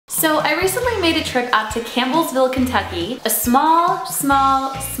So I recently made a trip out to Campbellsville, Kentucky, a small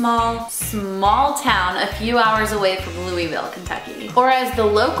town a few hours away from Louisville, Kentucky, or as the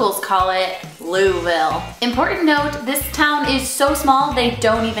locals call it, Louisville. Important note, this town is so small they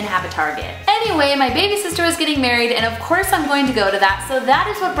don't even have a Target. Anyway, my baby sister was getting married and of course I'm going to go to that, so that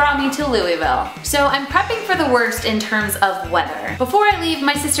is what brought me to Louisville. So I'm prepping for the worst in terms of weather. Before I leave,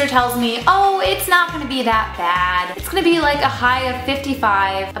 my sister tells me, oh, it's not gonna be that bad. It's gonna be like a high of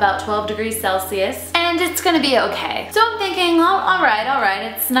 55, about 12 degrees Celsius, and it's gonna be okay. So I'm thinking, well, all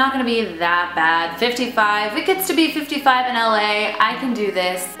right, it's not gonna be that bad. 55, it gets to be 55 in LA, I can do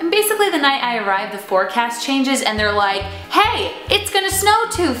this. And basically the night I arrived, the forecast changes and they're like, hey, it's gonna snow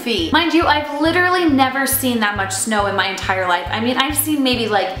 2 feet. Mind you, I've literally never seen that much snow in my entire life. I mean, I've seen maybe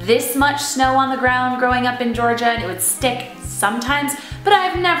like this much snow on the ground growing up in Georgia and it would stick sometimes, but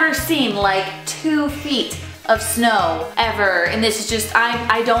I've never seen like 2 feet of snow ever, and this is just,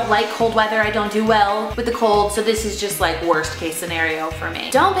 I don't like cold weather, I don't do well with the cold, so this is just like worst case scenario for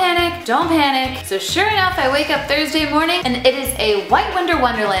me. Don't panic, don't panic. So sure enough, I wake up Thursday morning and it is a white winter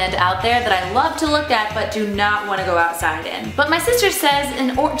wonderland out there that I love to look at but do not want to go outside in. But my sister says,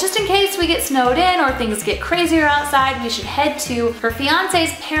 just in case we get snowed in or things get crazier outside, we should head to her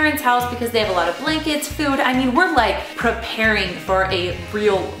fiance's parents' house because they have a lot of blankets, food. I mean, we're like preparing for a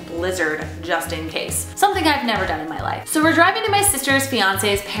real blizzard just in case. Something I've never done in my life. So we're driving to my sister's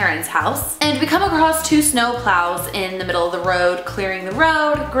fiance's parents' house and we come across 2 snow plows in the middle of the road, clearing the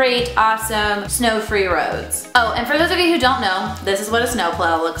road. Great, awesome, snow-free roads. Oh, and for those of you who don't know, this is what a snow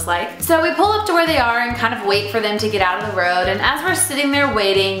plow looks like. So we pull up to where they are and kind of wait for them to get out of the road, and as we're sitting there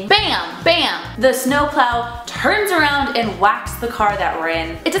waiting, bam, bam, the snow plow turns around and whacks the car that we're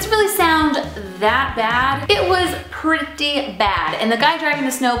in. It doesn't really sound that bad. It was pretty bad, and the guy driving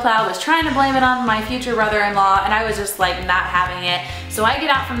the snowplow was trying to blame it on my future brother-in-law, and I was just like not having it. So I get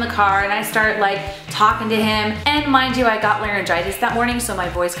out from the car and I start like talking to him, and mind you, I got laryngitis that morning, so my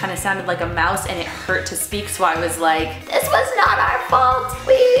voice kind of sounded like a mouse and it hurt to speak, so I was like, this was not our fault.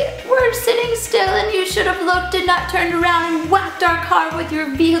 We were sitting still and you should have looked and not turned around and whacked our car with your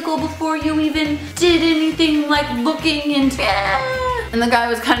vehicle before you even did anything like looking into And the guy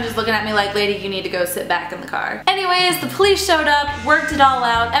was kind of just looking at me like, lady, you need to go sit back in the car. Anyways, the police showed up, worked it all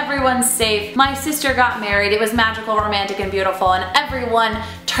out, everyone's safe. My sister got married, it was magical, romantic, and beautiful, and everyone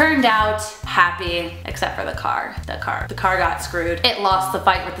turned out happy, except for the car. The car got screwed. It lost the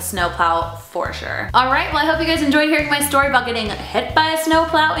fight with the snowplow for sure. Alright, well I hope you guys enjoyed hearing my story about getting hit by a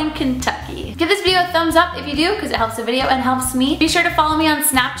snowplow in Kentucky. Give this video a thumbs up if you do, because it helps the video and helps me. Be sure to follow me on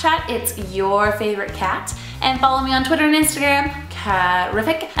Snapchat, it's YourFavoriteCat. And follow me on Twitter and Instagram,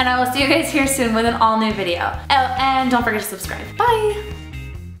 catrific. And I will see you guys here soon with an all new video. Oh, and don't forget to subscribe. Bye!